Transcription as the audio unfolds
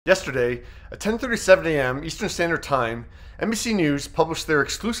Yesterday, at 10:37 a.m. Eastern Standard Time, NBC News published their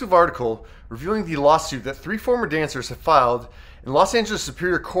exclusive article revealing the lawsuit that three former dancers have filed in Los Angeles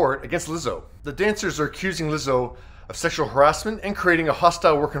Superior Court against Lizzo. The dancers are accusing Lizzo of sexual harassment and creating a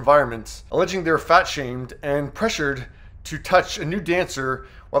hostile work environment, alleging they were fat-shamed and pressured to touch a new dancer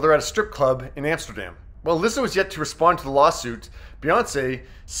while they're at a strip club in Amsterdam. While Lizzo is yet to respond to the lawsuit, Beyonce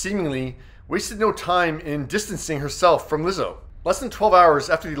seemingly wasted no time in distancing herself from Lizzo. Less than 12 hours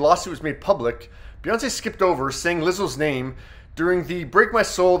after the lawsuit was made public, Beyonce skipped over saying Lizzo's name during the Break My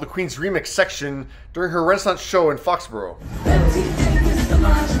Soul, the Queen's Remix section during her Renaissance show in Foxborough.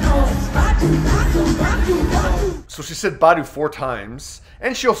 So she said Badu 4 times,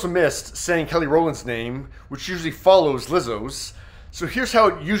 and she also missed saying Kelly Rowland's name, which usually follows Lizzo's. So here's how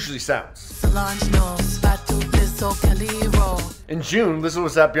it usually sounds. In June, Lizzo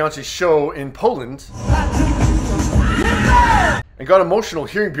was at Beyonce's show in Poland and got emotional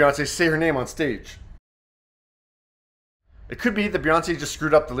hearing Beyonce say her name on stage. It could be that Beyonce just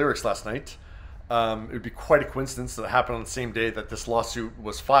screwed up the lyrics last night. It would be quite a coincidence that it happened on the same day that this lawsuit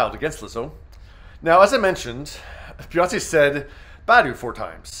was filed against Lizzo. Now, as I mentioned, Beyonce said Badu 4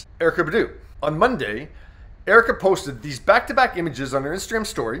 times. Erykah Badu. On Monday, Erykah posted these back-to-back images on her Instagram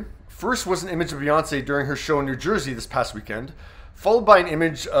story. First was an image of Beyonce during her show in New Jersey this past weekend, followed by an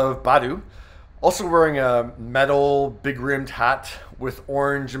image of Badu, also wearing a metal, big-rimmed hat with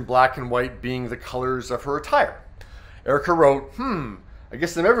orange and black and white being the colors of her attire. Erykah wrote, I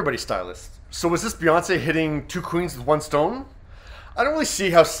guess I'm everybody's stylist. So was this Beyonce hitting 2 queens with 1 stone? I don't really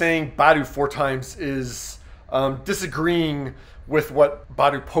see how saying Badu 4 times is disagreeing with what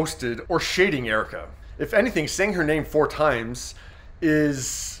Badu posted or shading Erykah. If anything, saying her name 4 times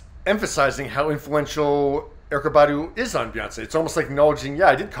is emphasizing how influential Erykah Badu is on Beyonce. It's almost like acknowledging, yeah,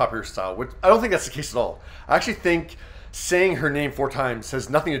 I did copy her style, which I don't think that's the case at all. I actually think saying her name 4 times has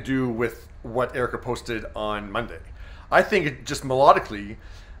nothing to do with what Erykah posted on Monday. I think it just melodically,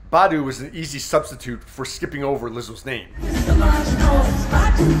 Badu was an easy substitute for skipping over Lizzo's name.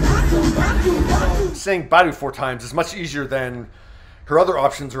 Saying Badu 4 times is much easier than her other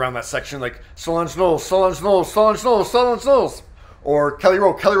options around that section, like Solange Knowles, Solange Knowles, Solange Knowles, Solange Knowles, or Kelly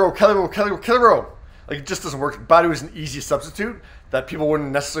Rowe, Kelly Rowe, Kelly Rowe, Kelly Rowe, Kelly Rowe. Like, it just doesn't work. Badu is an easy substitute that people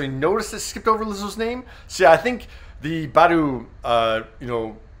wouldn't necessarily notice that skipped over Lizzo's name. So yeah, I think the Badu,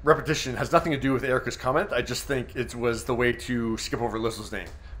 repetition has nothing to do with Erykah's comment. I just think it was the way to skip over Lizzo's name.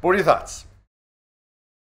 But what are your thoughts?